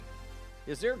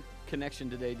Is there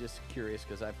connection today? Just curious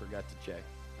because I forgot to check.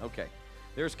 Okay.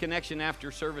 There's connection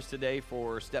after service today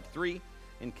for step 3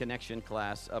 in connection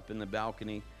class up in the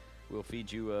balcony. We'll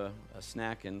feed you a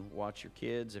snack and watch your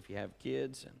kids if you have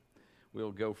kids, and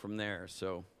we'll go from there.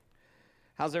 So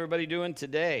how's everybody doing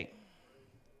today?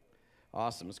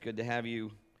 Awesome. It's good to have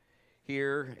you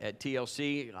here at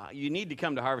TLC. You need to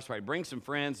come to Harvest Party. Bring some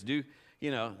friends.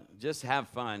 Just have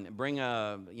fun. Bring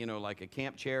like a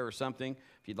camp chair or something.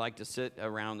 If you'd like to sit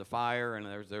around the fire, and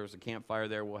there's a campfire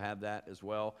there, we'll have that as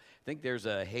well. I think there's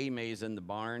a hay maze in the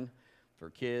barn for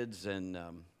kids, and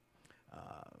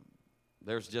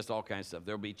there's just all kinds of stuff.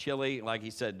 There'll be chili. Like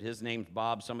he said, his name's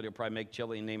Bob. Somebody will probably make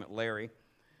chili and name it Larry.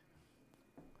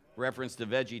 Reference to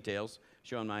Veggie Tales,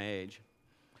 showing my age.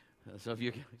 So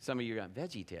some of you got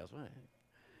Veggie Tales. What?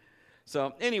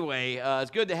 So anyway,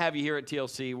 it's good to have you here at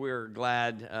TLC. We're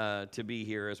glad to be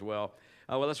here as well.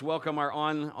 Well, let's welcome our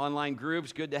online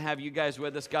groups. Good to have you guys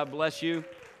with us. God bless you.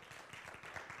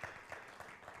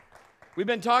 We've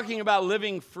been talking about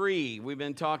living free. We've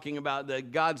been talking about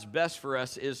that God's best for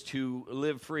us is to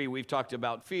live free. We've talked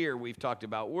about fear. We've talked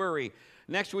about worry.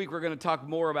 Next week, we're going to talk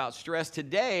more about stress.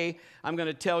 Today, I'm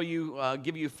going to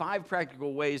give you 5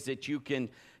 practical ways that you can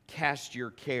cast your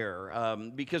care.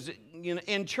 Because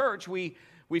in church, we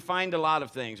find a lot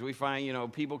of things. We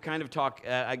find, people kind of talk,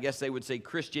 I guess they would say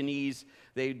Christianese.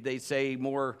 They say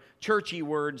more churchy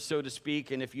words, so to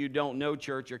speak. And if you don't know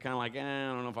church, you're kind of like, I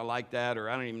don't know if I like that, or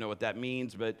I don't even know what that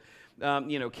means. But,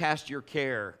 cast your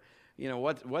care.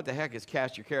 What the heck is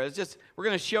cast your care? It's just, we're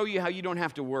going to show you how you don't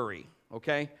have to worry,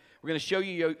 okay? We're going to show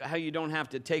you how you don't have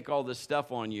to take all this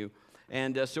stuff on you.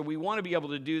 And so we want to be able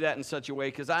to do that in such a way,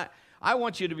 because I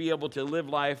want you to be able to live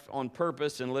life on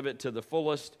purpose and live it to the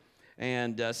fullest.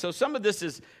 And so some of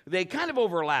this they kind of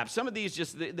overlap. Some of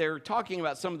these they're talking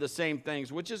about some of the same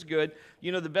things, which is good.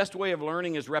 The best way of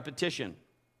learning is repetition.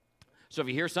 So if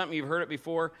you hear something, you've heard it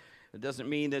before, it doesn't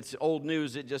mean it's old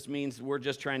news. It just means we're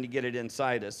just trying to get it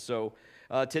inside us. So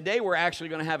today we're actually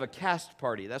going to have a cast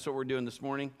party. That's what we're doing this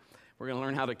morning. We're going to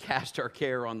learn how to cast our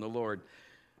care on the Lord.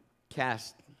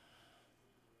 Cast.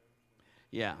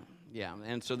 Yeah.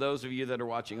 And so those of you that are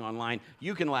watching online,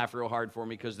 you can laugh real hard for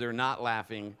me because they're not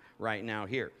laughing right now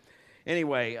here.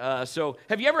 Anyway, so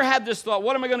have you ever had this thought,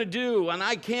 what am I going to do? And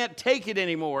I can't take it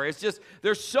anymore. It's just,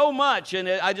 there's so much, and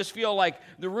I just feel like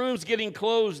the room's getting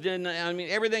closed, and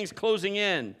everything's closing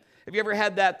in. Have you ever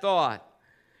had that thought?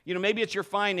 Maybe it's your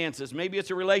finances, maybe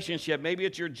it's a relationship, maybe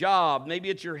it's your job, maybe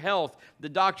it's your health. The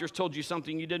doctors told you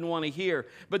something you didn't want to hear.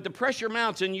 But the pressure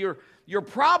mounts and your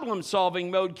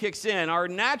problem-solving mode kicks in. Our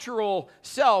natural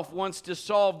self wants to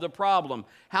solve the problem.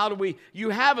 You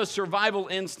have a survival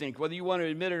instinct, whether you want to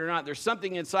admit it or not. There's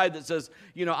something inside that says,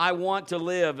 I want to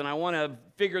live and I want to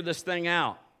figure this thing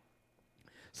out.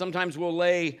 Sometimes we'll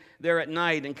lay there at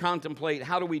night and contemplate,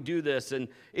 how do we do this? And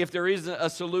if there is a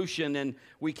solution and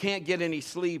we can't get any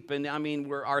sleep, and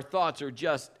our thoughts are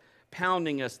just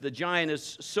pounding us. The giant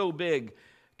is so big.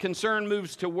 Concern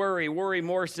moves to worry. Worry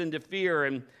morphs into fear.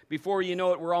 And before you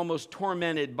know it, we're almost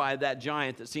tormented by that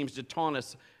giant that seems to taunt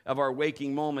us of our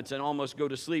waking moments and almost go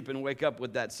to sleep and wake up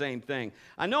with that same thing.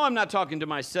 I know I'm not talking to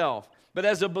myself. But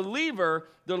as a believer,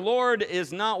 the Lord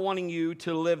is not wanting you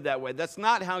to live that way. That's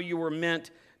not how you were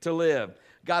meant to live.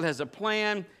 God has a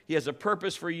plan, He has a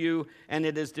purpose for you, and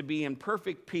it is to be in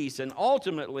perfect peace and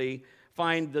ultimately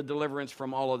find the deliverance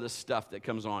from all of this stuff that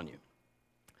comes on you.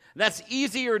 That's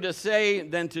easier to say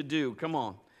than to do. Come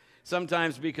on.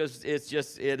 Sometimes because it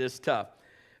is tough.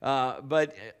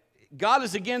 But God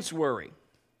is against worry.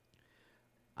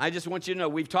 I just want you to know,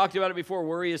 we've talked about it before.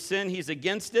 Worry is sin. He's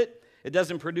against it. It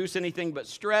doesn't produce anything but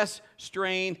stress,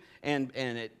 strain, and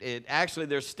it actually,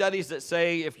 there's studies that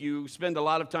say if you spend a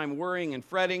lot of time worrying and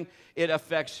fretting, it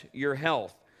affects your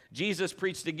health. Jesus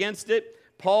preached against it.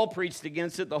 Paul preached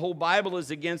against it. The whole Bible is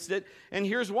against it. And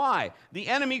here's why. The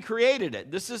enemy created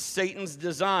it. This is Satan's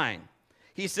design.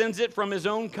 He sends it from his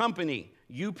own company,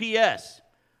 UPS,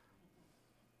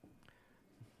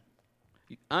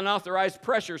 Unauthorized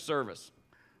Pressure Service.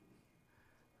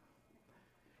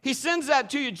 He sends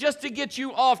that to you just to get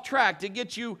you off track, to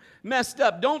get you messed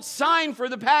up. Don't sign for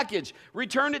the package.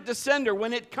 Return it to sender.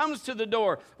 When it comes to the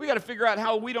door, we got to figure out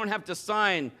how we don't have to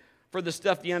sign for the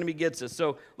stuff the enemy gets us.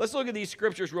 So let's look at these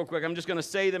scriptures real quick. I'm just going to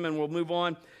say them and we'll move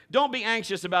on. Don't be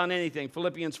anxious about anything,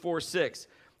 Philippians 4:6.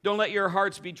 Don't let your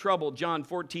hearts be troubled, John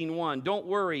 14:1. Don't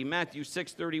worry, Matthew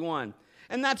 6:31.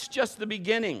 And that's just the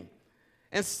beginning.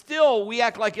 And still we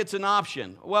act like it's an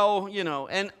option. Well,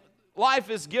 and life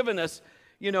has given us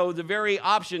the very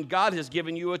option. God has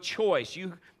given you a choice.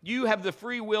 You have the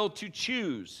free will to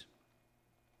choose.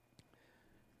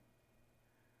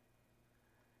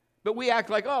 But we act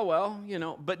like, oh,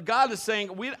 well, But God is saying,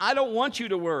 I don't want you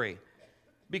to worry.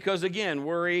 Because, again,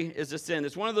 worry is a sin.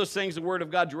 It's one of those things the Word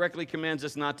of God directly commands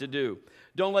us not to do.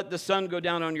 Don't let the sun go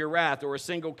down on your wrath or a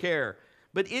single care.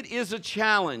 But it is a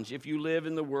challenge if you live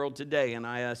in the world today. And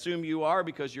I assume you are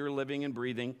because you're living and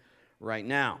breathing right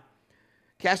now.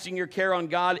 Casting your care on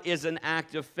God is an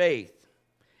act of faith.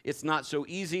 It's not so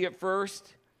easy at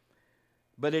first,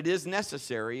 but it is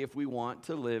necessary if we want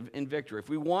to live in victory. If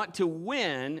we want to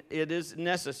win, it is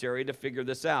necessary to figure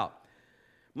this out.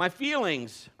 My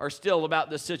feelings are still about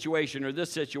this situation or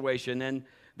this situation, and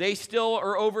they still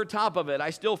are over top of it. I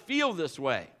still feel this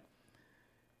way.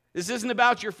 This isn't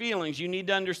about your feelings. You need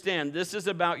to understand this is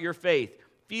about your faith.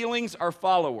 Feelings are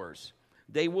followers.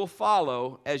 They will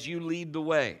follow as you lead the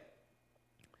way.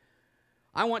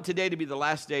 I want today to be the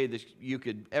last day that you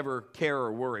could ever care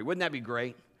or worry. Wouldn't that be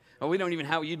great? Oh, we don't even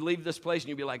have, you'd leave this place and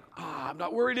you'd be like, I'm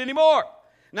not worried anymore.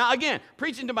 Now, again,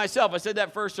 preaching to myself, I said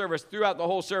that first service, throughout the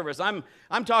whole service. I'm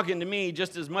talking to me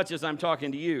just as much as I'm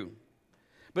talking to you.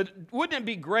 But wouldn't it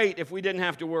be great if we didn't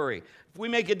have to worry? If we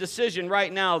make a decision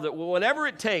right now that whatever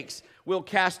it takes, we'll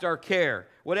cast our care.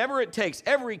 Whatever it takes,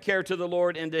 every care to the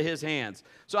Lord into His hands.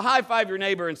 So high five your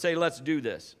neighbor and say, let's do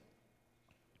this.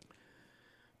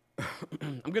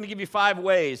 I'm going to give you 5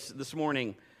 ways this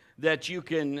morning that you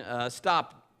can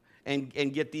stop and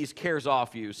get these cares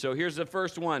off you. So here's the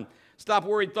first one. Stop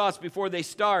worried thoughts before they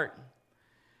start.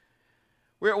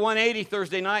 We're at 180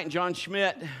 Thursday night, and John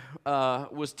Schmidt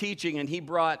was teaching, and he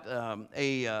brought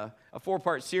a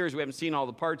 4-part series. We haven't seen all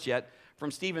the parts yet,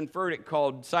 from Stephen Furtick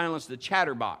called Silence the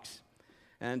Chatterbox.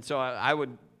 And so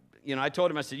I told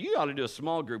him, I said, you ought to do a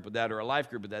small group with that or a life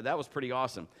group with that. That was pretty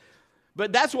awesome.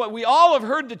 But that's what we all have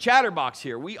heard, the chatterbox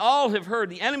here. We all have heard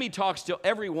the enemy talks to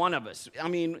every one of us. I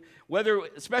mean,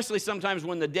 especially sometimes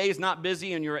when the day's not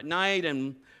busy and you're at night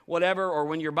and whatever, or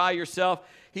when you're by yourself.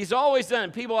 He's always done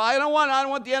it. People, I don't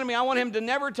want the enemy. I want him to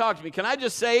never talk to me. Can I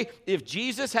just say, if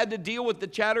Jesus had to deal with the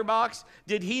chatterbox,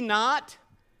 did he not?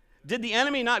 Did the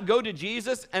enemy not go to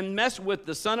Jesus and mess with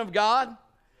the Son of God?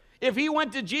 If he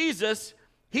went to Jesus,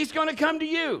 he's going to come to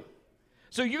you.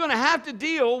 So you're going to have to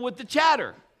deal with the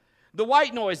chatter. The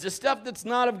white noise, the stuff that's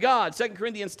not of God. 2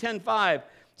 Corinthians 10:5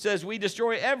 says, we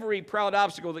destroy every proud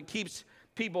obstacle that keeps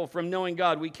people from knowing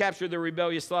God. We capture their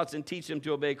rebellious thoughts and teach them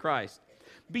to obey Christ.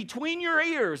 Between your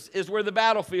ears is where the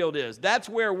battlefield is. That's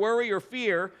where worry or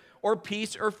fear or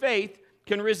peace or faith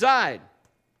can reside.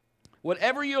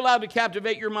 Whatever you allow to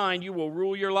captivate your mind, you will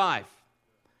rule your life.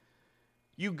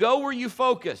 You go where you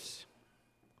focus.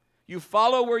 You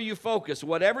follow where you focus.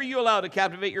 Whatever you allow to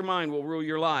captivate your mind will rule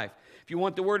your life. If you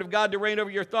want the Word of God to reign over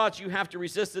your thoughts, you have to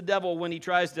resist the devil when he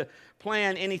tries to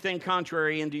plan anything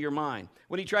contrary into your mind.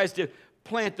 When he tries to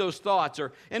plant those thoughts.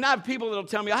 And I have people that will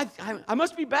tell me, I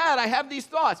must be bad. I have these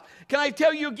thoughts. Can I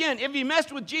tell you again, if he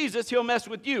messed with Jesus, he'll mess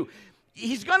with you.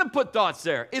 He's going to put thoughts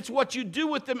there. It's what you do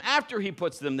with them after he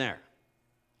puts them there.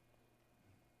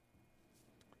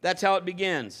 That's how it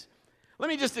begins. Let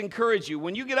me just encourage you.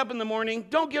 When you get up in the morning,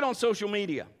 don't get on social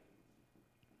media.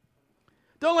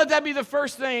 Don't let that be the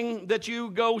first thing that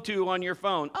you go to on your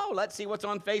phone. Oh, let's see what's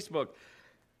on Facebook.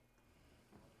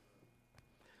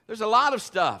 There's a lot of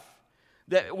stuff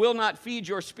that will not feed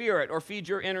your spirit or feed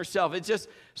your inner self. It's just,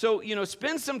 so,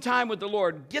 spend some time with the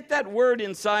Lord. Get that word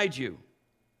inside you.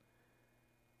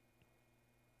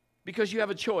 Because you have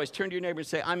a choice. Turn to your neighbor and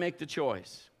say, I make the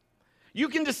choice. You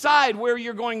can decide where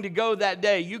you're going to go that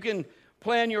day. You can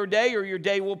plan your day, or your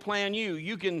day will plan you.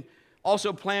 You can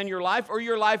also plan your life, or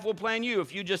your life will plan you.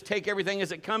 If you just take everything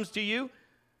as it comes to you,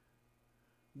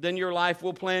 then your life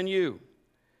will plan you.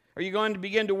 Are you going to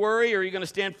begin to worry, or are you going to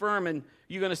stand firm and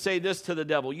you're going to say this to the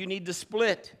devil? You need to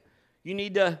split. You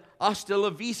need to hasta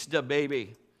la vista,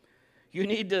 baby. You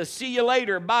need to see you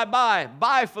later. Bye-bye.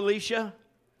 Bye, Felicia.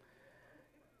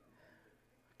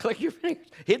 Click your fingers.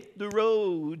 Hit the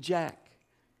road, Jack.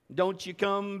 Don't you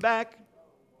come back.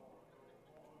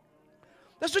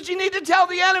 That's what you need to tell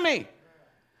the enemy.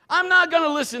 I'm not going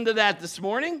to listen to that this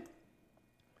morning.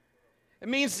 It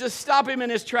means to stop him in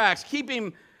his tracks. Keep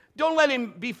him, don't let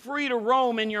him be free to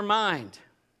roam in your mind.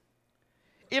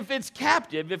 If it's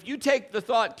captive, if you take the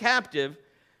thought captive,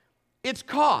 it's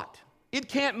caught. It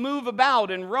can't move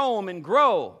about and roam and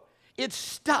grow. It's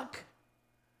stuck.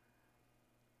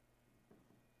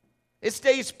 It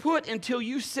stays put until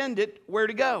you send it where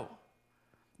to go.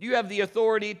 You have the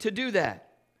authority to do that.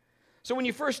 So when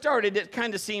you first started, it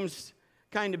kind of seems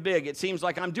kind of big. It seems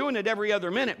like I'm doing it every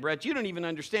other minute, Brett. You don't even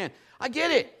understand. I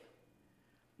get it.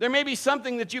 There may be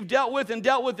something that you've dealt with and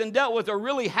dealt with and dealt with, or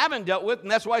really haven't dealt with, and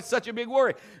that's why it's such a big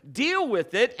worry. Deal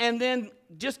with it and then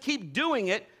just keep doing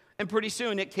it, and pretty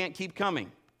soon it can't keep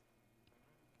coming.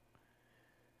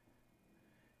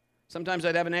 Sometimes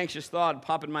I'd have an anxious thought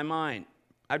pop in my mind.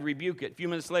 I'd rebuke it. A few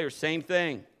minutes later, same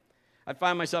thing. I'd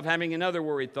find myself having another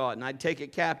worried thought, and I'd take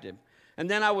it captive. And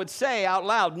then I would say out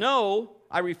loud, no,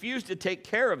 I refuse to take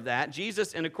care of that.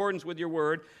 Jesus, in accordance with your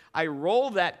word, I roll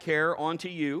that care onto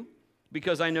you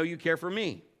because I know you care for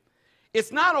me.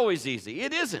 It's not always easy.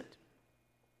 It isn't.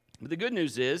 But the good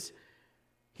news is,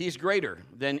 he's greater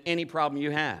than any problem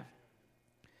you have.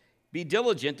 Be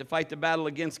diligent to fight the battle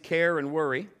against care and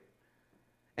worry,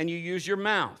 and you use your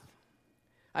mouth.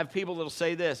 I have people that will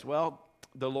say this, well,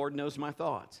 the Lord knows my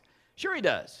thoughts. Sure he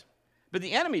does, but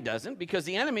the enemy doesn't, because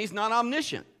the enemy's not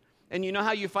omniscient. And you know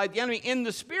how you fight the enemy? In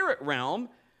the spirit realm,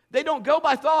 they don't go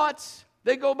by thoughts.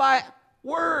 They go by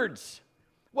words.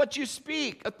 What you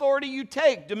speak, authority you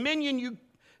take, dominion you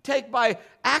take by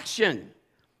action.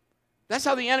 That's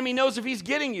how the enemy knows if he's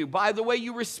getting you, by the way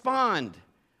you respond,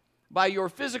 by your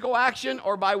physical action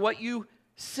or by what you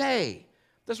say.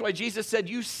 That's why Jesus said,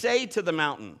 you say to the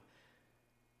mountain.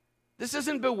 This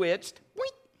isn't bewitched.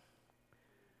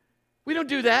 We don't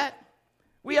do that.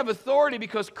 We have authority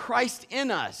because Christ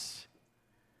in us.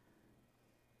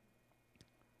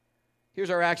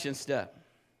 Here's our action step.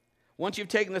 Once you've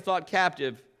taken the thought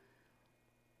captive,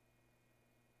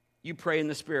 you pray in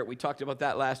the Spirit. We talked about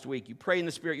that last week. You pray in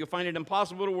the Spirit. You'll find it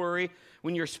impossible to worry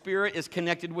when your spirit is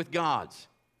connected with God's.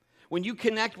 When you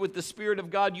connect with the Spirit of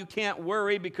God, you can't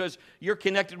worry because you're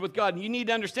connected with God. And you need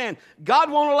to understand, God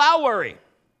won't allow worry.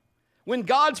 When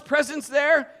God's presence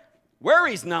there,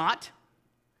 worry's not.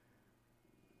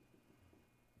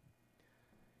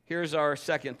 Here's our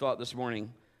second thought this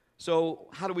morning. So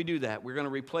how do we do that? We're going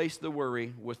to replace the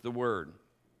worry with the word.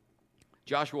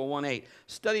 Joshua 1:8.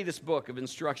 Study this book of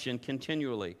instruction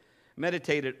continually.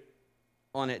 Meditate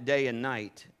on it day and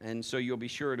night, and so you'll be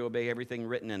sure to obey everything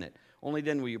written in it. Only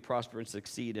then will you prosper and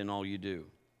succeed in all you do.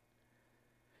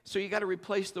 So you got to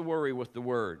replace the worry with the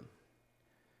word.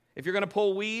 If you're going to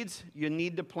pull weeds, you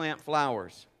need to plant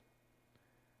flowers.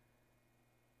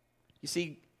 You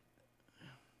see,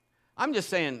 I'm just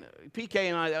saying, PK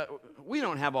and I, we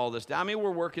don't have all this down. I mean, we're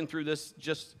working through this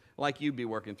just like you'd be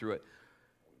working through it.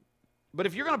 But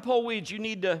if you're going to pull weeds, you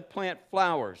need to plant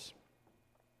flowers.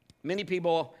 Many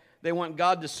people, they want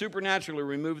God to supernaturally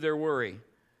remove their worry.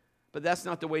 But that's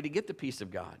not the way to get the peace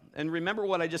of God. And remember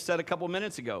what I just said a couple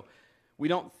minutes ago. We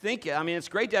don't think it. I mean, it's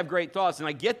great to have great thoughts, and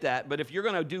I get that. But if you're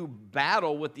going to do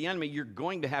battle with the enemy, you're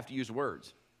going to have to use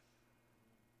words.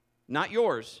 Not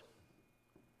yours.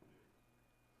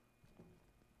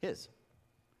 His.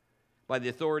 By the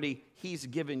authority he's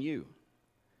given you.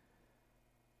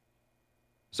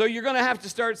 So you're going to have to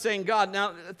start saying, God,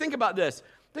 now think about this.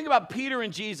 Think about Peter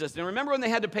and Jesus. And remember when they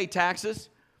had to pay taxes?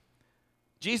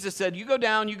 Jesus said, you go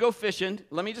down, you go fishing.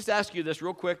 Let me just ask you this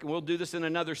real quick, and we'll do this in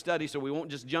another study so we won't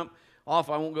just jump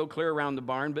off. I won't go clear around the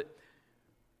barn, but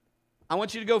I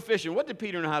want you to go fishing. What did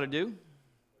Peter know how to do?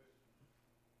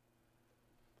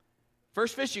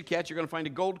 First fish you catch, you're going to find a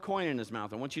gold coin in his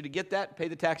mouth. I want you to get that, pay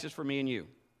the taxes for me and you.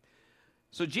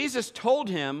 So Jesus told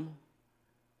him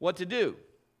what to do.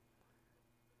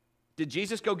 Did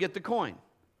Jesus go get the coin?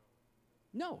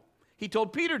 No. He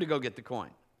told Peter to go get the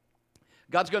coin.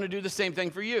 God's going to do the same thing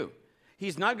for you.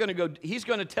 He's not going to go, he's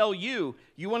going to tell you,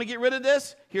 you want to get rid of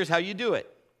this? Here's how you do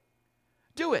it.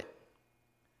 Do it.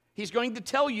 He's going to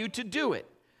tell you to do it.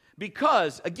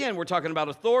 Because, again, we're talking about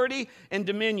authority and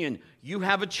dominion. You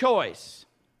have a choice.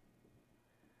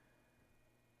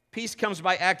 Peace comes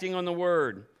by acting on the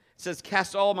word. It says,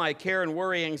 cast all my care and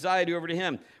worry, anxiety over to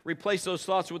him. Replace those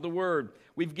thoughts with the word.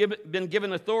 We've been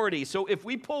given authority. So if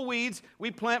we pull weeds,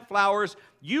 we plant flowers,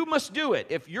 you must do it.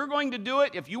 If you're going to do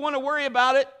it, if you want to worry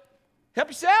about it, help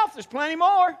yourself. There's plenty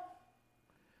more.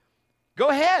 Go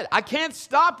ahead. I can't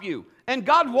stop you. And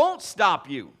God won't stop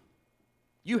you.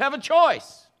 You have a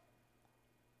choice.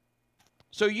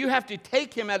 So you have to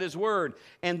take him at his word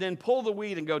and then pull the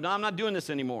weed and go, no, I'm not doing this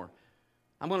anymore.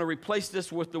 I'm going to replace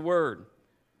this with the word.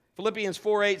 Philippians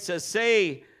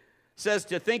 4:8 says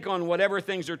to think on whatever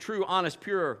things are true, honest,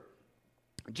 pure,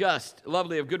 just,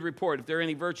 lovely, of good report. If there are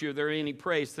any virtue, if there are any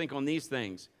praise, think on these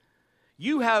things.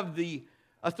 You have the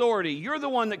authority. You're the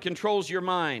one that controls your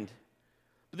mind.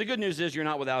 But the good news is you're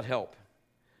not without help.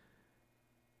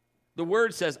 The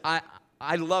word says,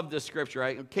 I love this scripture.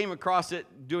 I came across it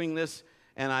doing this,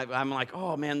 and I'm like,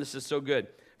 oh man, this is so good.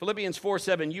 Philippians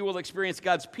 4:7, you will experience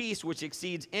God's peace, which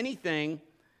exceeds anything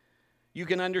you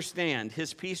can understand.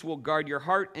 His peace will guard your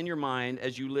heart and your mind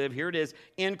as you live, here it is,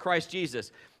 in Christ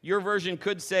Jesus. Your version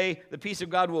could say, the peace of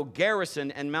God will garrison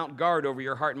and mount guard over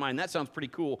your heart and mind. That sounds pretty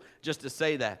cool just to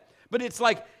say that. But it's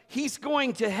like, he's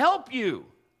going to help you.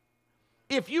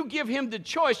 If you give him the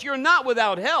choice, you're not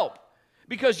without help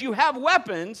because you have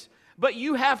weapons, But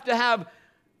you have to have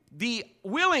the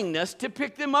willingness to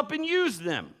pick them up and use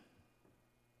them.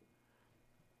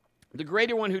 The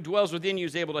greater one who dwells within you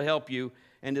is able to help you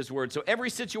and his word. So every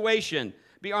situation,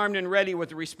 be armed and ready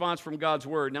with a response from God's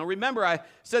word. Now remember, I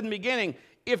said in the beginning,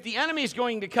 if the enemy is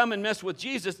going to come and mess with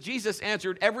Jesus, Jesus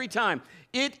answered every time,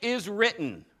 "It is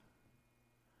written."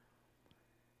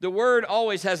 The word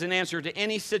always has an answer to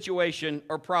any situation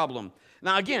or problem.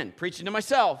 Now again, preaching to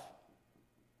myself,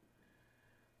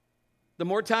 the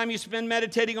more time you spend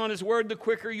meditating on his word, the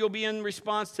quicker you'll be in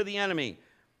response to the enemy.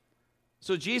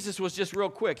 So Jesus was just real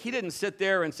quick. He didn't sit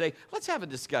there and say, let's have a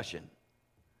discussion.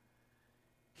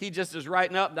 He just is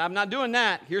writing up, I'm not doing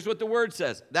that. Here's what the word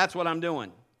says. That's what I'm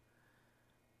doing.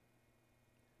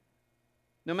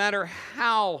 No matter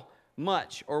how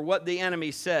much or what the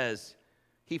enemy says,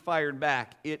 he fired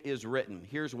back, it is written.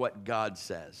 Here's what God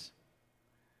says.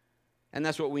 And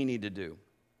that's what we need to do.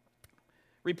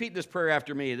 Repeat this prayer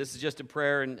after me. This is just a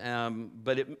prayer,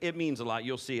 but it means a lot.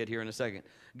 You'll see it here in a second.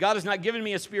 God has not given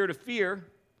me a spirit of fear,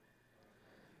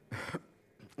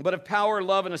 but of power,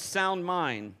 love, and a sound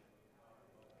mind.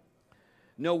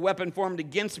 No weapon formed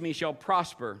against me shall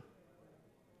prosper.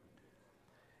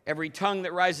 Every tongue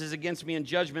that rises against me in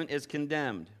judgment is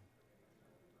condemned.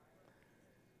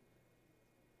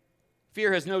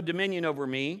 Fear has no dominion over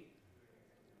me,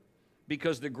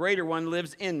 because the greater one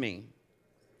lives in me.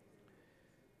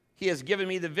 He has given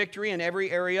me the victory in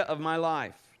every area of my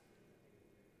life.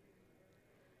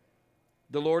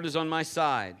 The Lord is on my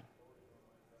side,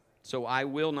 so I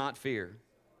will not fear.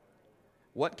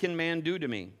 What can man do to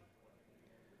me?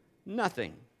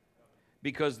 Nothing,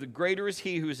 because the greater is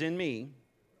he who is in me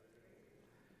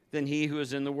than he who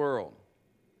is in the world.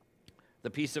 The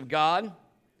peace of God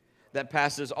that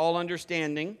passes all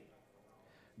understanding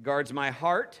guards my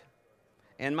heart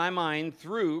and my mind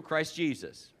through Christ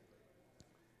Jesus.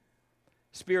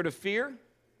 Spirit of fear,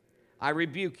 I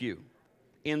rebuke you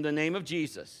in the name of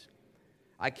Jesus.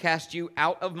 I cast you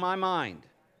out of my mind.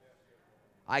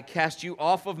 I cast you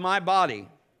off of my body.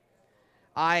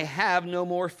 I have no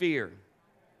more fear.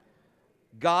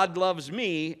 God loves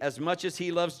me as much as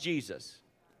he loves Jesus.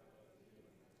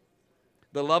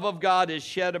 The love of God is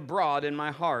shed abroad in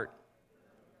my heart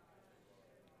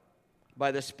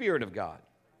by the Spirit of God.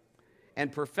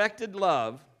 And perfected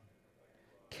love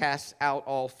casts out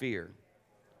all fear.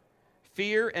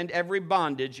 Fear and every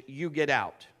bondage, you get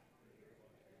out.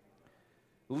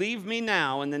 Leave me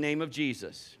now in the name of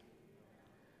Jesus.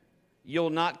 You'll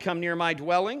not come near my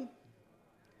dwelling.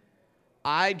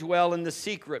 I dwell in the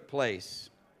secret place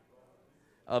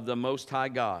of the Most High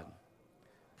God.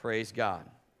 Praise God.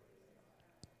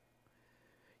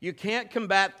 You can't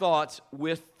combat thoughts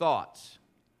with thoughts.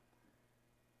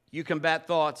 You combat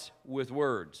thoughts with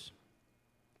words.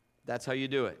 That's how you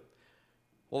do it.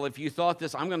 Well, if you thought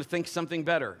this, I'm going to think something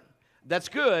better. That's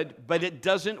good, but it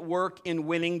doesn't work in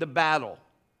winning the battle.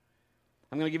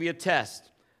 I'm going to give you a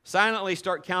test. Silently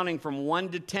start counting from 1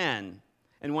 to 10,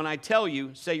 and when I tell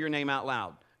you, say your name out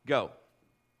loud. Go.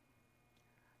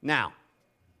 Now,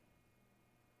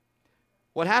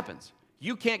 what happens?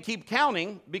 You can't keep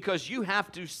counting because you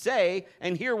have to say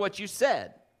and hear what you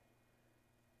said.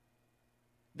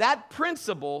 That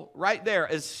principle right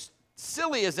there, as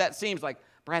silly as that seems, like,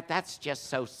 Brett, that's just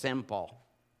so simple.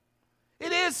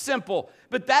 It is simple,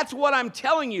 but that's what I'm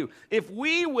telling you. If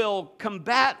we will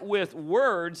combat with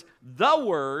words, the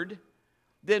word,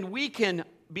 then we can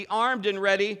be armed and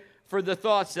ready for the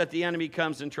thoughts that the enemy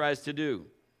comes and tries to do.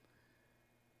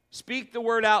 Speak the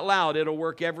word out loud. It'll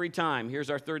work every time. Here's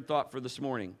our third thought for this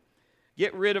morning.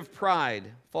 Get rid of pride,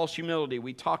 false humility.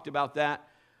 We talked about that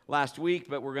last week,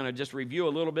 but we're going to just review a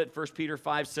little bit. 1 Peter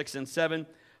 5, 6, and 7.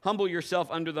 Humble yourself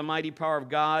under the mighty power of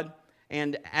God,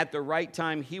 and at the right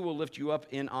time he will lift you up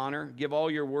in honor. Give all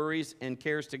your worries and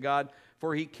cares to God,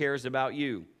 for he cares about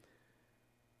you.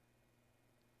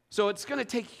 So it's going to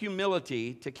take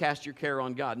humility to cast your care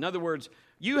on God. In other words,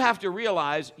 you have to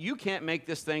realize you can't make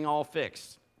this thing all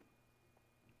fixed.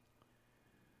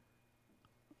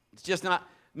 It's just not.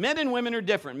 Men and women are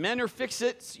different. Men are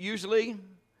fix-its usually,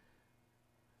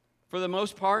 for the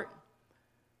most part.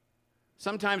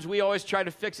 Sometimes we always try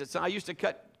to fix it. So I used to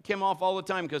cut Kim off all the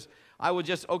time because I would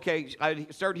just,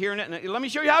 I'd start hearing it, and let me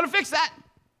show you how to fix that.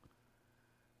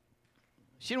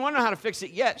 She didn't want to know how to fix it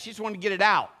yet. She just wanted to get it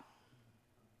out.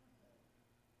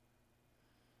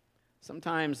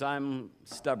 Sometimes I'm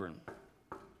stubborn.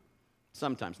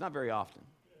 Sometimes, not very often.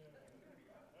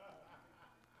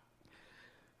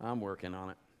 I'm working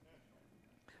on it.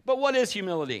 But what is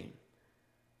humility?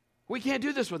 We can't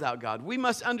do this without God. We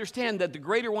must understand that the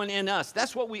greater one in us,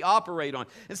 that's what we operate on.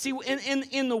 And see,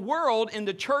 in the world, in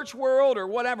the church world or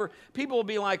whatever, people will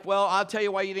be like, well, I'll tell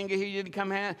you why you didn't get here. You didn't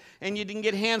come and you didn't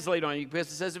get hands laid on you.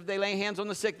 Because it says if they lay hands on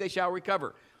the sick, they shall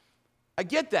recover. I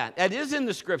get that. That is in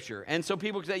the scripture. And so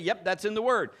people say, yep, that's in the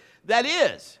word. That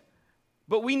is.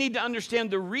 But we need to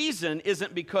understand the reason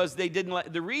isn't because they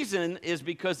didn't. The reason is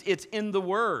because it's in the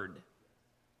word.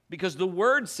 Because the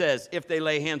word says if they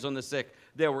lay hands on the sick,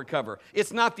 they'll recover.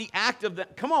 It's not the act of the,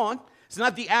 come on. It's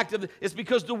not the act of, it's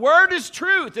because the word is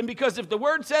truth. And because if the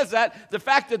word says that, the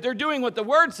fact that they're doing what the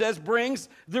word says brings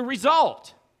the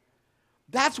result.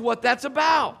 That's what that's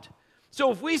about.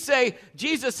 So if we say,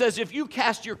 Jesus says, if you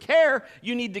cast your care,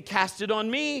 you need to cast it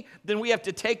on me, then we have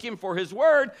to take him for his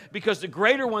word, because the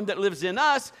greater one that lives in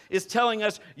us is telling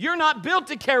us, you're not built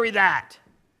to carry that.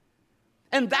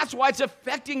 And that's why it's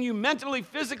affecting you mentally,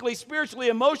 physically, spiritually,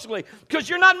 emotionally, because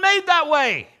you're not made that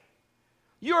way.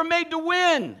 You are made to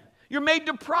win. You're made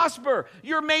to prosper.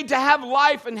 You're made to have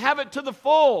life and have it to the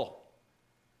full.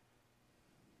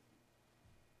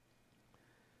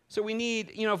 So we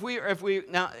need, if we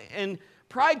now, and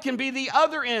pride can be the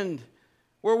other end,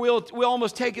 where we'll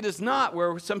almost take it as not,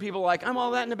 where some people are like, I'm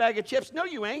all that in a bag of chips. No,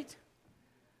 you ain't.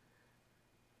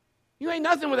 You ain't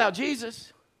nothing without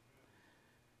Jesus.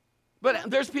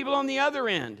 But there's people on the other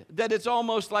end that it's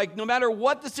almost like no matter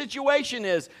what the situation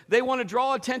is, they want to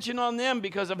draw attention on them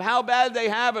because of how bad they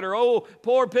have it, or, oh,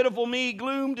 poor, pitiful me,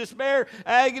 gloom, despair,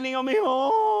 agony on me,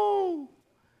 oh.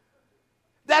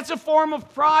 That's a form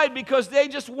of pride because they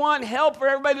just want help for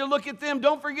everybody to look at them.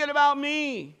 Don't forget about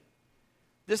me.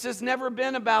 This has never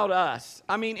been about us.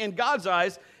 I mean, in God's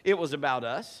eyes, it was about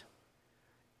us.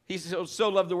 He so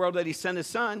loved the world that he sent his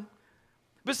son.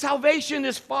 But salvation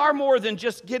is far more than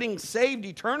just getting saved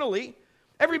eternally.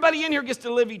 Everybody in here gets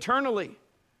to live eternally.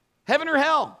 Heaven or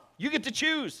hell, you get to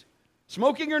choose.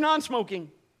 Smoking or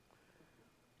non-smoking.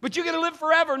 But you get to live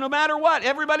forever no matter what.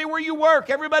 Everybody where you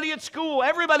work, everybody at school,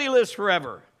 everybody lives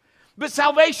forever. But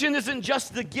salvation isn't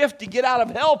just the gift to get out of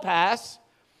hell pass.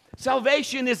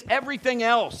 Salvation is everything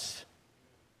else.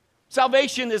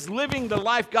 Salvation is living the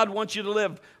life God wants you to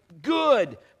live.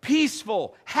 Good,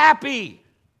 peaceful, happy.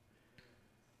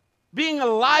 Being a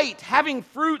light, having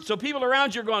fruit, so people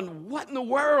around you are going, what in the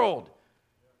world?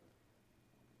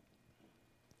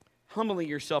 Humbling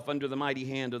yourself under the mighty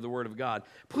hand of the Word of God.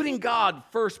 Putting God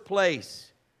first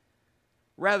place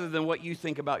rather than what you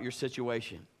think about your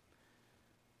situation.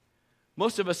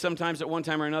 Most of us sometimes at one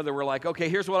time or another, we're like, okay,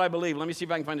 here's what I believe. Let me see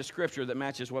if I can find a scripture that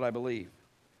matches what I believe.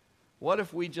 What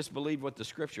if we just believed what the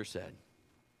scripture said?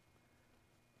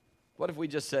 What if we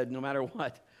just said, no matter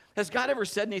what? Has God ever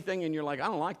said anything and you're like, I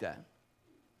don't like that?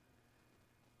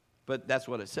 But that's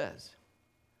what it says.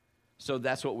 So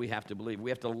that's what we have to believe. We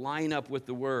have to line up with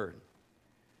the Word.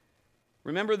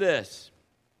 Remember this.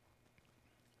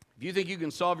 If you think you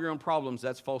can solve your own problems,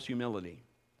 that's false humility.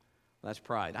 That's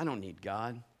pride. I don't need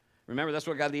God. Remember, that's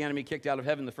what got the enemy kicked out of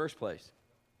heaven in the first place.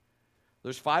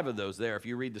 There's 5 of those there if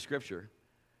you read the Scripture.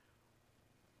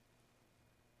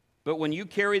 But when you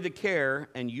carry the care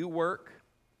and you work,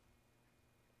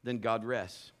 then God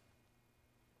rests.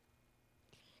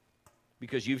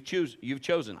 Because you've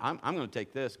chosen. I'm going to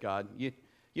take this, God. You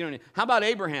don't need. How about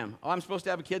Abraham? Oh, I'm supposed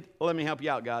to have a kid? Well, let me help you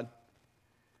out, God.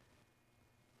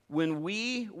 When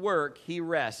we work, he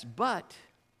rests. But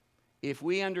if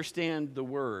we understand the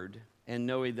word and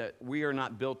know that we are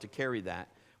not built to carry that,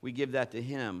 we give that to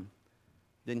him,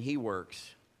 then he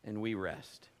works and we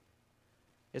rest.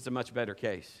 It's a much better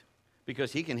case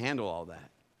because he can handle all that.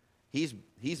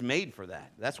 He's made for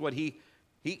that. That's what he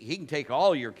can take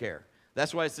all your care.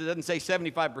 That's why it doesn't say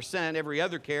 75%, every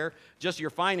other care, just your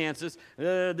finances,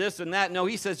 this and that. No,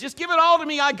 he says, just give it all to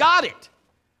me, I got it.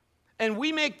 And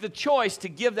we make the choice to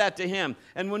give that to him.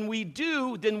 And when we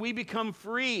do, then we become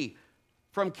free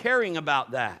from caring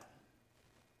about that.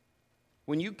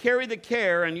 When you carry the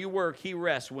care and you work, he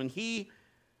rests. When he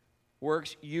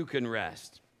works, you can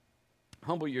rest.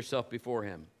 Humble yourself before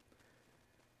him.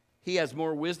 He has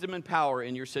more wisdom and power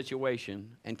in your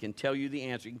situation and can tell you the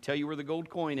answer. He can tell you where the gold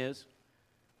coin is.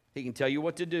 He can tell you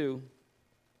what to do.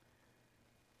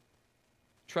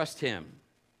 Trust him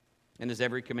and his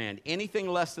every command. Anything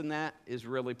less than that is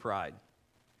really pride.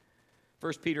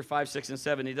 1 Peter 5, 6, and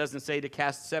 7, he doesn't say to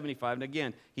cast 75. And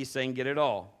again, he's saying get it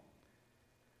all.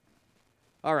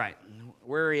 All right,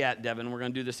 where are you at, Devin? We're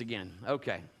going to do this again.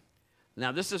 Okay.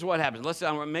 Now, this is what happens.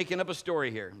 I'm making up a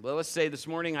story here. Well, let's say this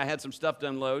morning I had some stuff to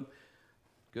unload.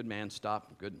 Good man,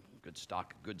 stop. Good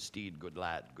stock, good steed, good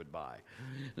lad, goodbye.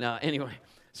 Now, anyway,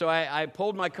 so I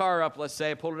pulled my car up, let's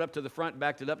say. I pulled it up to the front,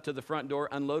 backed it up to the front door,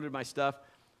 unloaded my stuff,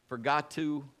 forgot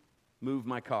to move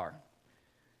my car.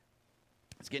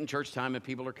 It's getting church time and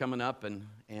people are coming up and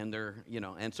they're,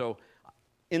 and so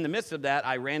in the midst of that,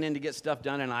 I ran in to get stuff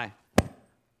done and I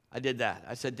did that.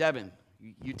 I said, Devin,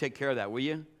 you take care of that, will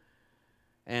you?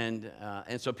 And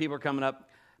so people are coming up,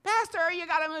 Pastor, you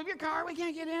got to move your car. We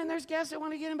can't get in. There's guests that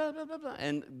want to get in, blah, blah, blah, blah.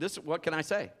 And this, what can I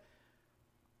say?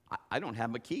 I don't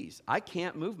have my keys. I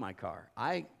can't move my car.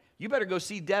 You better go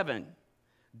see Devin.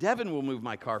 Devin will move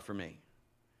my car for me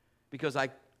because I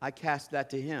cast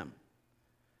that to him.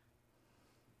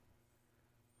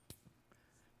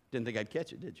 Didn't think I'd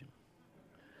catch it, did you?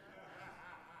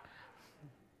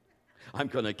 I'm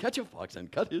going to catch a fox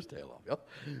and cut his tail off. Yep.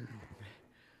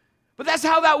 But that's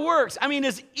how that works. I mean,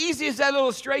 as easy as that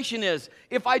illustration is,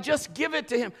 if I just give it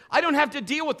to him, I don't have to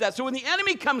deal with that. So when the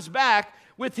enemy comes back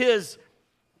with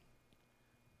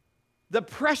the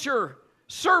pressure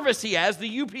service he has,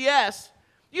 the UPS,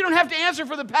 you don't have to answer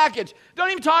for the package. Don't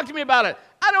even talk to me about it.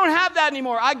 I don't have that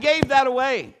anymore. I gave that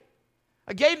away.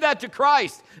 I gave that to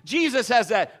Christ. Jesus has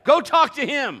that. Go talk to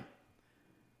him.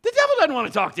 The devil doesn't want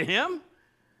to talk to him.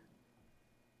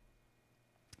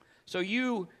 So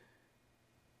you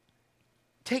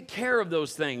take care of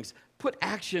those things. Put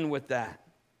action with that.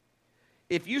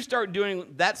 If you start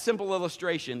doing that simple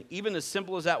illustration, even as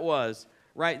simple as that was,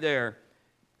 right there,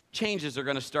 changes are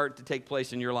going to start to take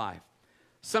place in your life.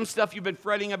 Some stuff you've been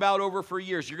fretting about over for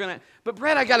years. But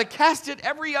Brett, I got to cast it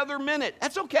every other minute.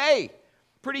 That's okay.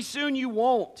 Pretty soon you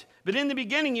won't. But in the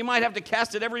beginning, you might have to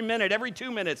cast it every minute, every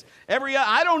 2 minutes,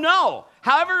 I don't know.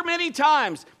 However many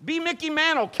times, be Mickey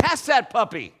Mantle, cast that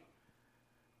puppy.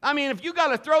 I mean, if you got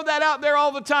to throw that out there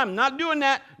all the time, not doing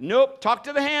that, nope, talk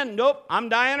to the hand, nope, I'm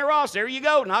Diana Ross, there you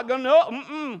go, not going to,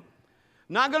 nope,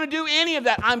 not going to do any of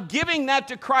that. I'm giving that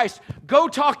to Christ. Go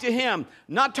talk to him.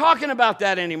 Not talking about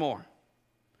that anymore.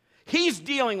 He's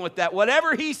dealing with that.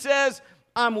 Whatever he says,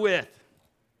 I'm with.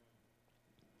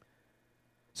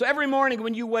 So every morning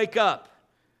when you wake up,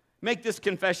 make this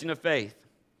confession of faith.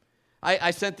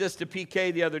 I sent this to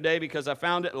PK the other day because I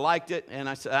found it, liked it, and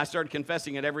I started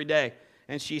confessing it every day.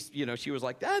 And she was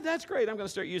like, that's great. I'm going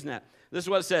to start using that. This is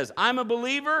what it says. I'm a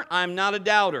believer. I'm not a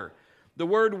doubter. The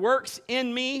word works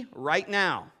in me right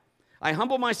now. I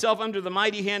humble myself under the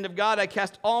mighty hand of God. I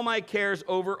cast all my cares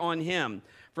over on him.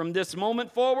 From this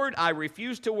moment forward, I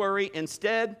refuse to worry.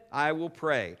 Instead, I will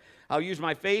pray. I'll use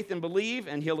my faith and believe,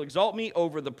 and he'll exalt me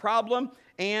over the problem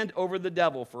and over the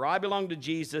devil. For I belong to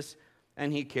Jesus,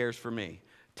 and he cares for me.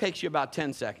 Takes you about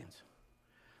 10 seconds.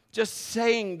 Just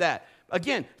saying that.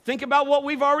 Again, think about what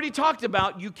we've already talked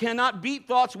about. You cannot beat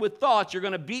thoughts with thoughts. You're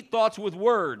going to beat thoughts with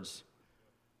words.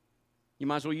 You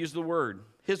might as well use the word.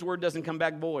 His word doesn't come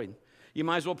back void. You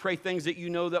might as well pray things that you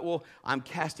know that I'm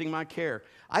casting my care.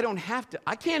 I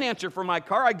can't answer for my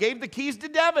car. I gave the keys to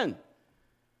Devin.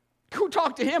 Go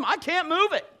talk to him. I can't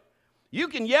move it. You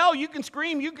can yell, you can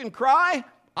scream, you can cry.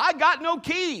 I got no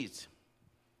keys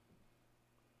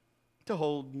to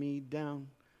hold me down.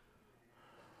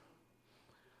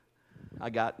 I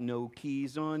got no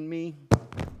keys on me.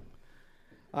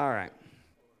 All right.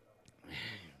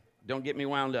 Don't get me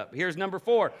wound up. Here's number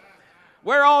 4.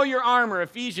 Wear all your armor.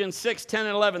 Ephesians 6, 10,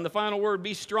 and 11. The final word,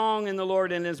 be strong in the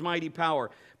Lord and his mighty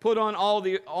power. Put on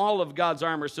all of God's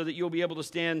armor so that you'll be able to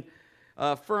stand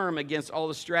firm against all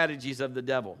the strategies of the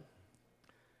devil.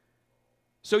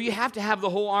 So you have to have the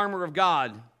whole armor of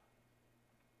God.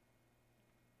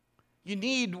 You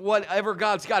need whatever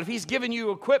God's got. If he's given you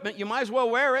equipment, you might as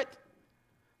well wear it.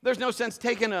 There's no sense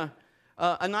taking a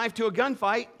knife to a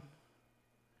gunfight.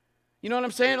 You know what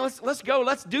I'm saying? Let's go.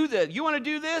 Let's do this. You want to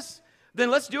do this? Then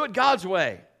let's do it God's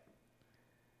way.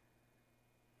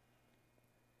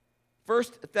 1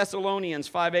 Thessalonians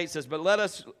 5:8 says, but let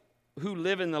us who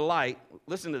live in the light,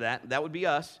 listen to that would be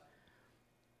us,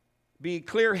 be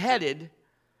clear-headed,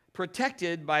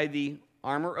 protected by the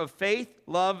armor of faith,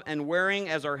 love, and wearing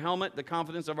as our helmet the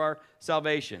confidence of our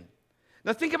salvation.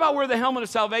 Now think about where the helmet of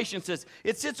salvation sits.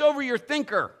 It sits over your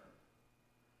thinker,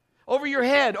 over your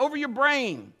head, over your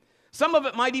brain. Some of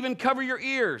it might even cover your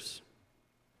ears.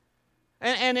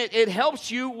 And it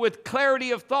helps you with clarity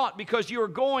of thought because you are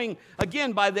going,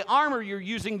 again, by the armor, you're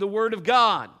using the Word of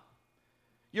God.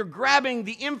 You're grabbing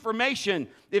the information.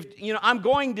 If, I'm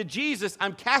going to Jesus,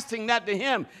 I'm casting that to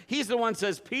him. He's the one who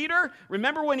says, Peter,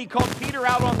 remember when he called Peter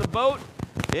out on the boat?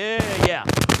 Yeah.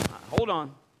 Hold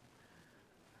on.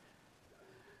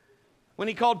 When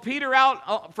he called Peter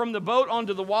out from the boat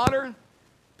onto the water,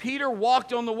 Peter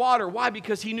walked on the water. Why?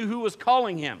 Because he knew who was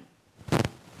calling him.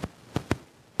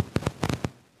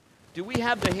 Do we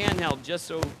have the handheld just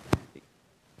so?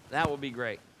 That would be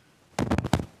great.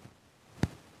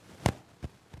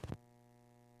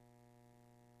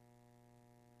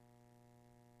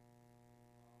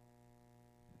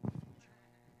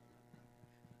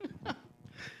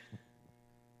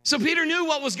 So Peter knew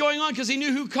what was going on because he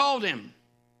knew who called him.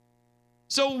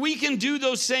 So we can do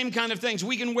those same kind of things.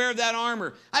 We can wear that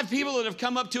armor. I have people that have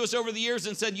come up to us over the years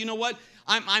and said, you know what,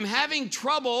 I'm having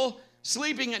trouble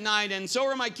sleeping at night, and so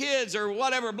are my kids, or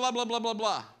whatever, blah, blah, blah, blah,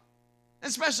 blah.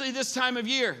 Especially this time of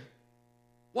year.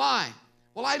 Why?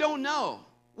 Well, I don't know.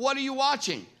 What are you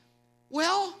watching?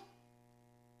 Well,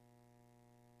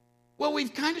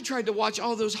 we've kind of tried to watch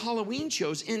all those Halloween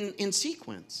shows in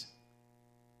sequence.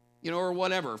 Or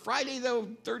whatever. Friday the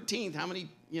 13th, how many,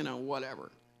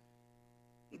 whatever.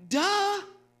 Duh.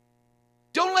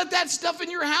 Don't let that stuff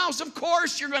in your house. Of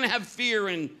course you're going to have fear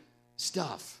and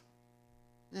stuff.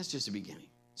 That's just the beginning.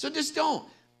 So just don't.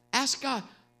 Ask God,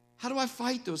 how do I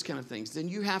fight those kind of things? Then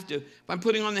you have to, if I'm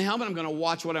putting on the helmet, I'm going to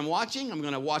watch what I'm watching. I'm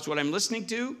going to watch what I'm listening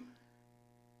to.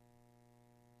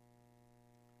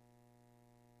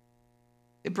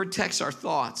 It protects our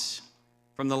thoughts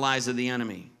from the lies of the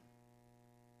enemy.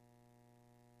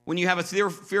 When you have a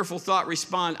fearful thought,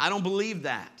 respond, I don't believe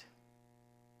that.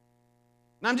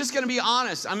 And I'm just going to be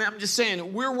honest. I'm just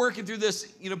saying, we're working through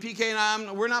this. PK and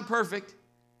I, we're not perfect.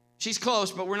 She's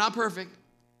close, but we're not perfect.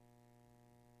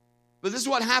 But this is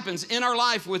what happens in our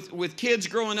life with kids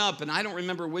growing up. And I don't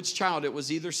remember which child. It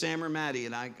was either Sam or Maddie.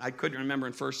 And I couldn't remember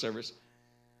in first service.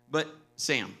 But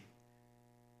Sam.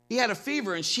 He had a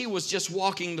fever, and she was just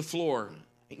walking the floor.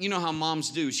 You know how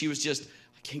moms do. She was just,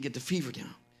 I can't get the fever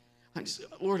down.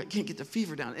 Lord, I can't get the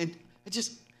fever down. And it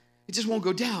just won't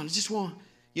go down. It just won't,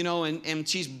 and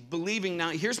she's believing now.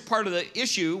 Here's part of the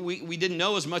issue. We didn't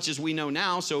know as much as we know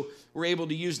now, so we're able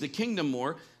to use the kingdom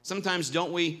more. Sometimes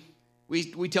don't we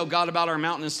tell God about our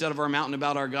mountain instead of our mountain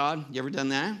about our God. You ever done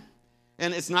that?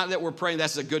 And it's not that we're praying.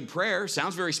 That's a good prayer.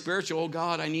 Sounds very spiritual. Oh,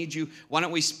 God, I need you. Why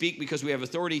don't we speak because we have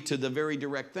authority to the very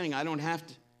direct thing? I don't have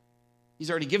to. He's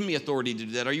already given me authority to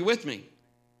do that. Are you with me?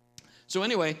 So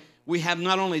anyway, we have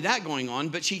not only that going on,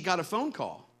 but she got a phone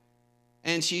call.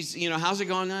 And she's, how's it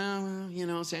going?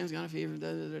 Sam's got a fever.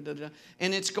 Da, da, da, da.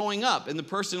 And it's going up. And the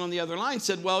person on the other line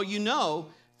said, well,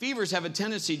 fevers have a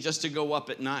tendency just to go up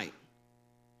at night.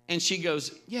 And she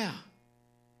goes, yeah.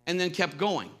 And then kept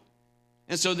going.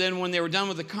 And so then when they were done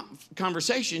with the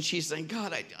conversation, she's saying,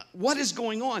 God, what is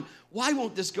going on? Why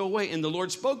won't this go away? And the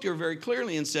Lord spoke to her very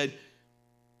clearly and said,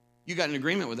 you got an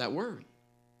agreement with that word.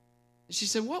 And she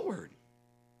said, what word?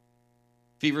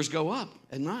 Fevers go up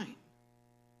at night.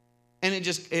 And it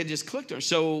just clicked her.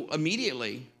 So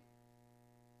immediately,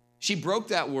 she broke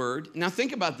that word. Now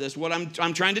think about this. What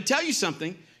I'm trying to tell you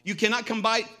something. You cannot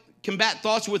combat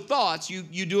thoughts with thoughts.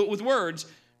 You do it with words.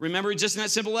 Remember, just in that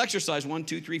simple exercise, 1,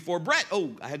 2, 3, 4, Brett.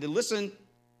 Oh, I had to listen.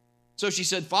 So she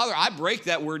said, Father, I break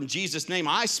that word in Jesus' name.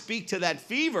 I speak to that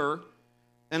fever,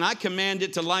 and I command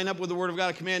it to line up with the word of God.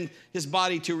 I command his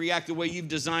body to react the way you've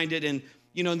designed it. And,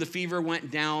 the fever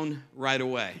went down right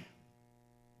away.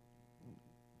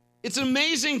 It's an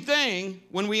amazing thing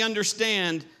when we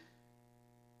understand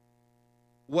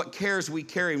what cares we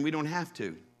carry, and we don't have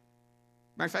to.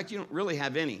 Matter of fact, you don't really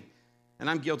have any. And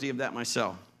I'm guilty of that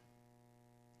myself.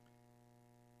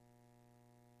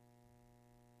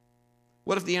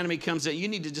 What if the enemy comes in? You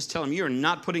need to just tell him, you are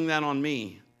not putting that on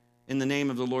me in the name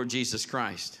of the Lord Jesus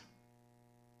Christ.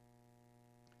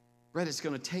 Brett, it's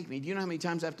going to take me. Do you know how many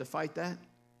times I have to fight that?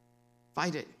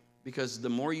 Fight it. Because the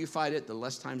more you fight it, the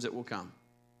less times it will come.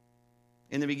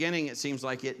 In the beginning, it seems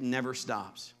like it never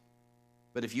stops.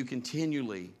 But if you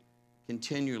continually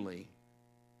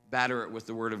batter it with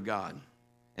the word of God,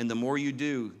 and the more you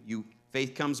do,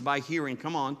 faith comes by hearing,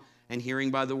 come on, and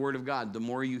hearing by the word of God. The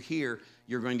more you hear,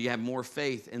 you're going to have more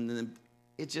faith, and then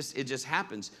it just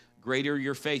happens. Greater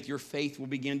your faith will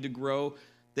begin to grow.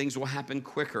 Things will happen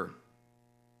quicker.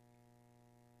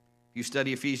 If you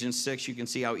study Ephesians 6, you can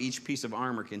see how each piece of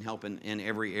armor can help in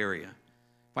every area.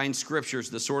 Find scriptures,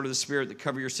 the sword of the Spirit that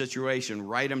cover your situation.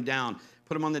 Write them down.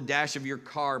 Put them on the dash of your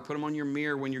car. Put them on your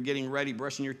mirror when you're getting ready,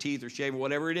 brushing your teeth or shaving,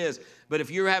 whatever it is. But if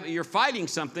you're fighting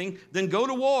something, then go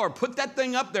to war. Put that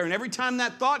thing up there. And every time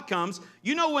that thought comes,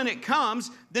 when it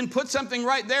comes, then put something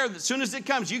right there. As soon as it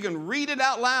comes, you can read it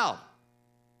out loud.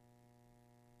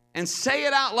 And say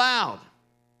it out loud.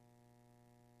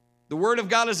 The word of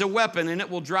God is a weapon, and it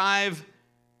will drive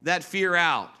that fear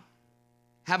out.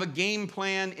 Have a game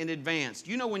plan in advance.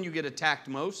 You know when you get attacked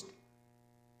most.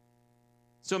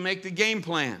 So make the game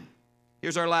plan.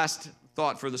 Here's our last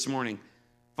thought for this morning.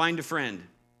 Find a friend.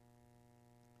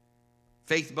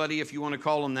 Faith buddy, if you want to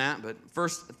call them that. But 1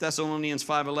 Thessalonians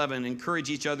 5:11, encourage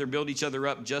each other, build each other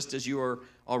up, just as you are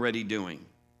already doing.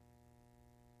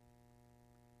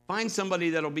 Find somebody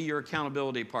that'll be your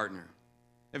accountability partner.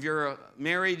 If you're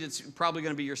married, it's probably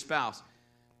going to be your spouse.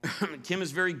 Kim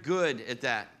is very good at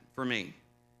that for me.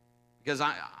 Because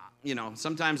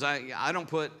sometimes I don't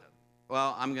put,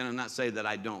 well, I'm going to not say that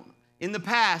I don't. In the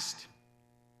past,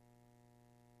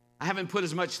 I haven't put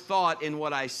as much thought in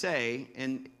what I say,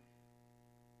 and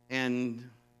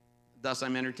thus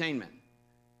I'm entertainment,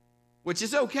 which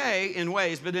is okay in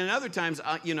ways, but in other times,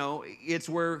 it's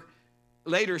where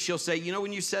later she'll say,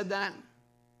 when you said that,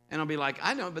 and I'll be like,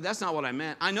 I know, but that's not what I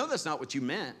meant. I know that's not what you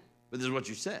meant, but this is what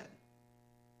you said.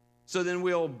 So then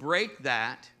we'll break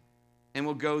that, and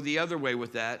we'll go the other way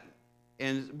with that,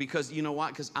 and because, you know what?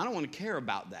 Because I don't want to care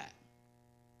about that.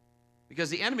 Because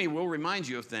the enemy will remind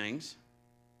you of things,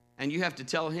 and you have to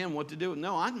tell him what to do.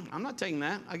 No, I'm not taking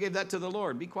that. I gave that to the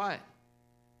Lord. Be quiet.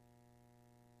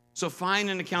 So find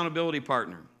an accountability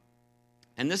partner.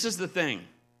 And this is the thing.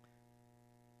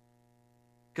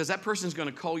 Because that person's going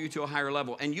to call you to a higher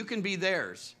level, and you can be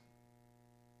theirs.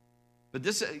 But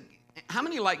how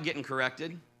many like getting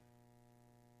corrected?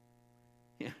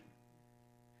 Yeah.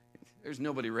 There's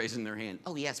nobody raising their hand.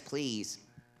 Oh, yes, please.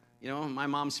 My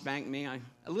mom spanked me.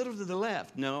 A little to the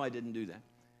left. No, I didn't do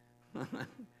that.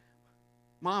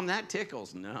 Mom, that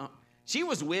tickles. No. She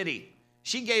was witty.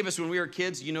 She gave us, when we were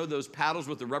kids, those paddles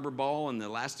with the rubber ball and the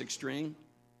elastic string?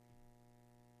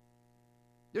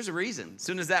 There's a reason. As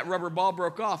soon as that rubber ball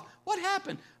broke off, what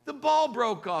happened? The ball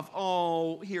broke off.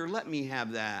 Oh, here, let me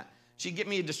have that. She'd get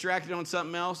me distracted on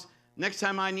something else. Next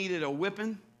time I needed a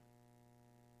whipping,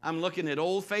 I'm looking at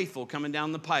Old Faithful coming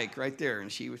down the pike right there,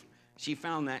 and she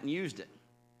found that and used it.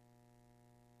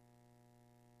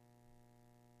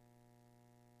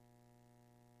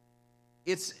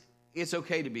 It's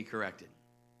okay to be corrected.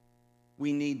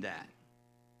 We need that.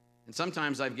 And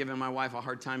sometimes I've given my wife a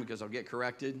hard time because I'll get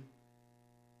corrected.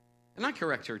 And I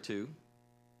correct her too.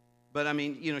 But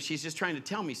she's just trying to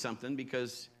tell me something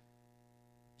because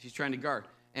she's trying to guard.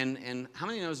 And how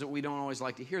many knows that we don't always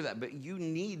like to hear that? But you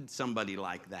need somebody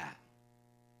like that.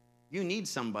 You need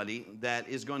somebody that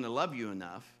is going to love you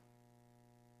enough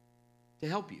to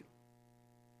help you.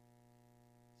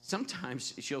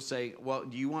 Sometimes she'll say, well,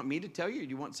 do you want me to tell you or do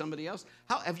you want somebody else?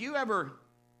 Have you ever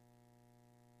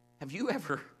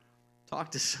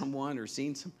talked to someone or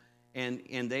seen some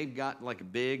and they've got like a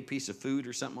big piece of food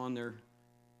or something on their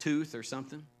tooth or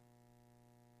something?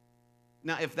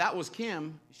 Now, if that was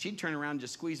Kim, she'd turn around and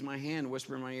just squeeze my hand and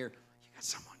whisper in my ear, you got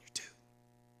something on your tooth.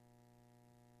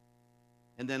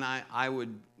 And then I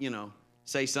would,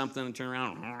 say something and turn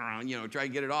around, try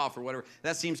to get it off or whatever.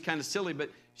 That seems kind of silly, but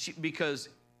because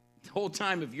the whole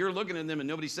time, if you're looking at them and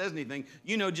nobody says anything,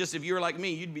 just if you were like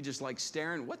me, you'd be just like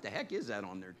staring, what the heck is that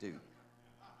on their tooth?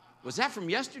 Was that from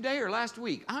yesterday or last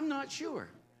week? I'm not sure.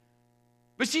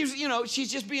 But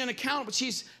she's just being accountable.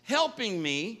 She's helping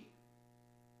me.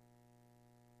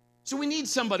 So we need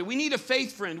somebody. We need a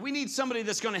faith friend. We need somebody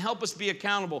that's going to help us be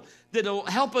accountable, that'll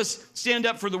help us stand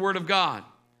up for the Word of God,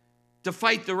 to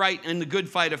fight the right and the good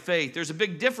fight of faith. There's a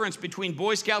big difference between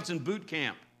Boy Scouts and boot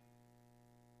camp.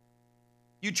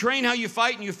 You train how you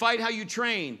fight, and you fight how you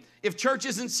train. If church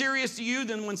isn't serious to you,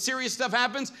 then when serious stuff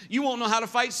happens, you won't know how to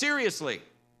fight seriously.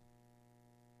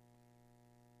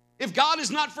 If God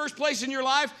is not first place in your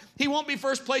life, He won't be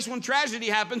first place when tragedy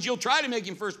happens. You'll try to make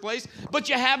Him first place, but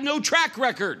you have no track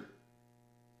record.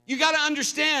 You got to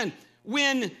understand,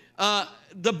 when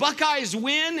the Buckeyes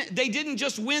win, they didn't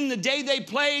just win the day they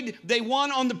played, they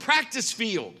won on the practice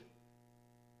field.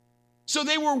 So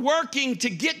they were working to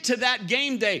get to that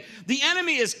game day. The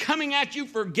enemy is coming at you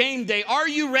for game day. Are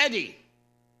you ready?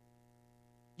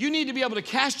 You need to be able to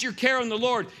cast your care on the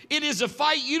Lord. It is a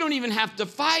fight you don't even have to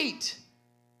fight.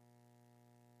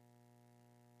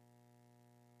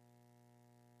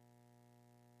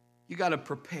 You got to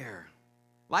prepare.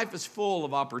 Life is full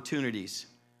of opportunities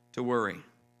to worry,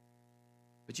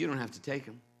 but you don't have to take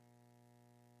them.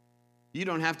 You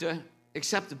don't have to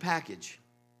accept the package.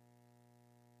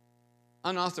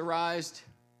 Unauthorized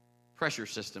pressure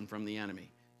system from the enemy.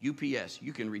 UPS,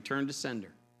 you can return to sender.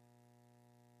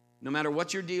 No matter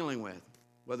what you're dealing with,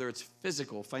 whether it's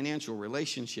physical, financial,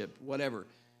 relationship, whatever,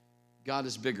 God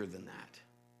is bigger than that.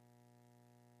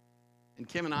 And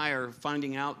Kim and I are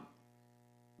finding out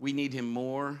we need Him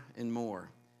more and more.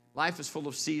 Life is full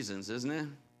of seasons, isn't it?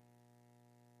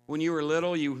 When you were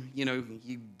little, you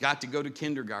got to go to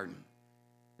kindergarten.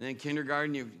 And then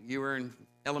kindergarten, you were in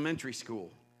elementary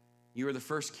school. You were the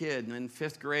first kid, and then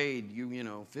fifth grade,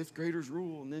 fifth graders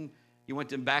rule. And then you went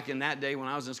to, back in that day when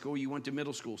I was in school, you went to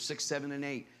middle school, 6, 7, and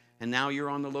 8. And now you're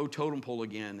on the low totem pole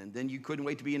again. And then you couldn't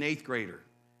wait to be an 8th grader.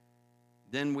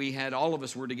 Then all of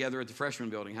us were together at the freshman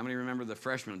building. How many remember the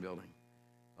freshman building?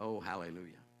 Oh,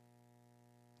 hallelujah.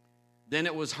 Then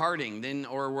it was Harding,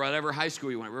 or whatever high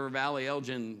school you went, River Valley,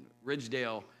 Elgin,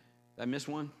 Ridgedale. Did I miss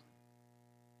one?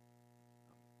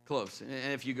 Close.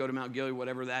 And if you go to Mount Gilead,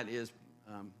 whatever that is,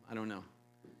 I don't know.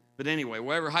 But anyway,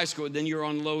 wherever high school, then you're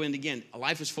on low end again.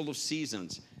 Life is full of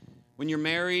seasons. When you're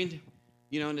married,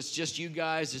 and it's just you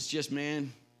guys, it's just,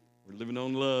 man, we're living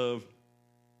on love.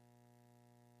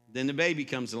 Then the baby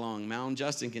comes along. Mal and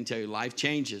Justin can tell you life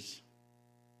changes.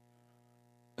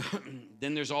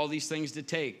 Then there's all these things to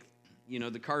take.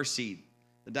 The car seat,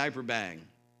 the diaper bag.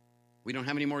 We don't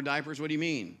have any more diapers? What do you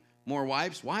mean? More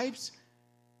wipes? Wipes?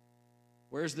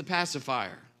 Where's the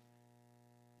pacifier?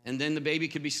 And then the baby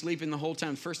could be sleeping the whole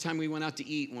time. First time we went out to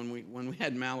eat when we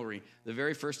had Mallory, the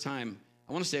very first time,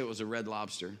 I want to say it was a Red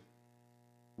Lobster.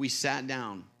 We sat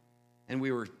down and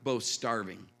we were both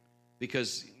starving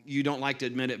because you don't like to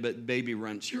admit it, but baby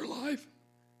runs your life.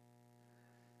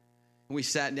 We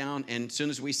sat down, and as soon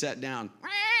as we sat down,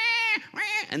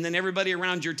 and then everybody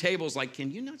around your table's like,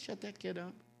 can you not shut that kid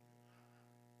up?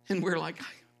 And we're like,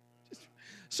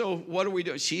 so what are we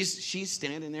doing? She's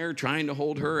standing there trying to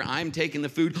hold her. I'm taking the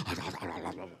food.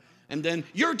 And then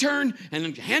your turn, and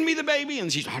then hand me the baby.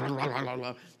 And she's,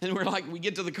 and we're like, we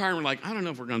get to the car, and we're like, I don't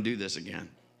know if we're going to do this again.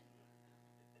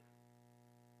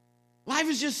 Life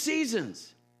is just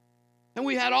seasons. And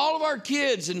we had all of our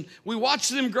kids, and we watched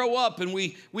them grow up, and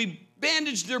we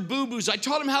bandaged their boo-boos. I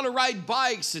taught them how to ride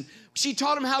bikes, and she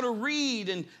taught them how to read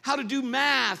and how to do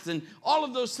math and all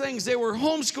of those things. They were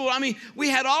homeschooled. I mean, we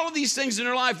had all of these things in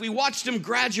their life. We watched them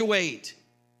graduate,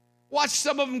 watched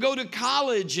some of them go to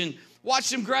college, and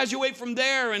watched them graduate from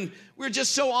there, and we're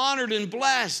just so honored and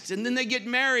blessed. And then they get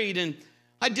married, and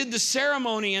I did the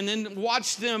ceremony and then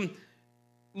watched them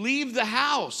leave the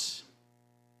house.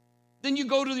 Then you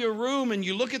go to your room and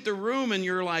you look at the room and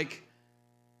you're like,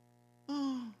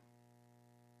 oh.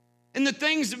 And the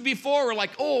things before were like,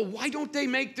 oh, why don't they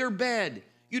make their bed?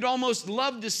 You'd almost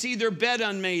love to see their bed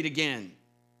unmade again.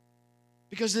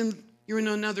 Because then you're in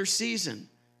another season.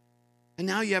 And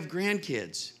now you have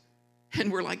grandkids.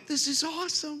 And we're like, this is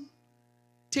awesome.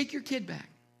 Take your kid back.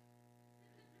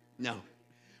 No.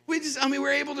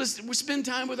 We're able to spend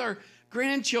time with our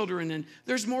grandchildren, and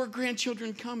there's more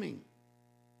grandchildren coming.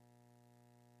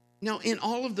 Now, in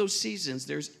all of those seasons,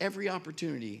 there's every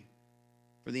opportunity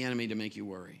for the enemy to make you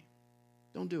worry.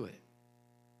 Don't do it.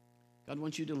 God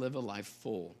wants you to live a life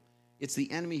full. It's the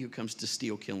enemy who comes to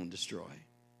steal, kill, and destroy.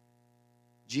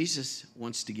 Jesus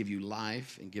wants to give you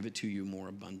life and give it to you more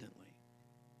abundantly.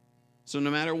 So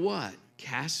no matter what,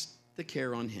 cast the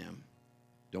care on him.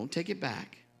 Don't take it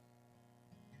back.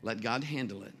 Let God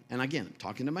handle it. And again, I'm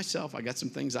talking to myself. I got some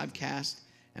things I've cast,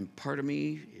 and part of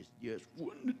me is just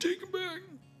wanting to take it back.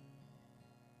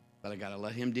 But I got to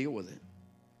let him deal with it.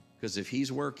 Because if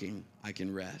he's working, I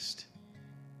can rest.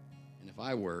 And if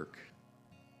I work,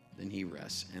 then he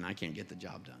rests, and I can't get the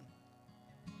job done.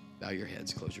 Bow your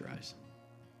heads, close your eyes.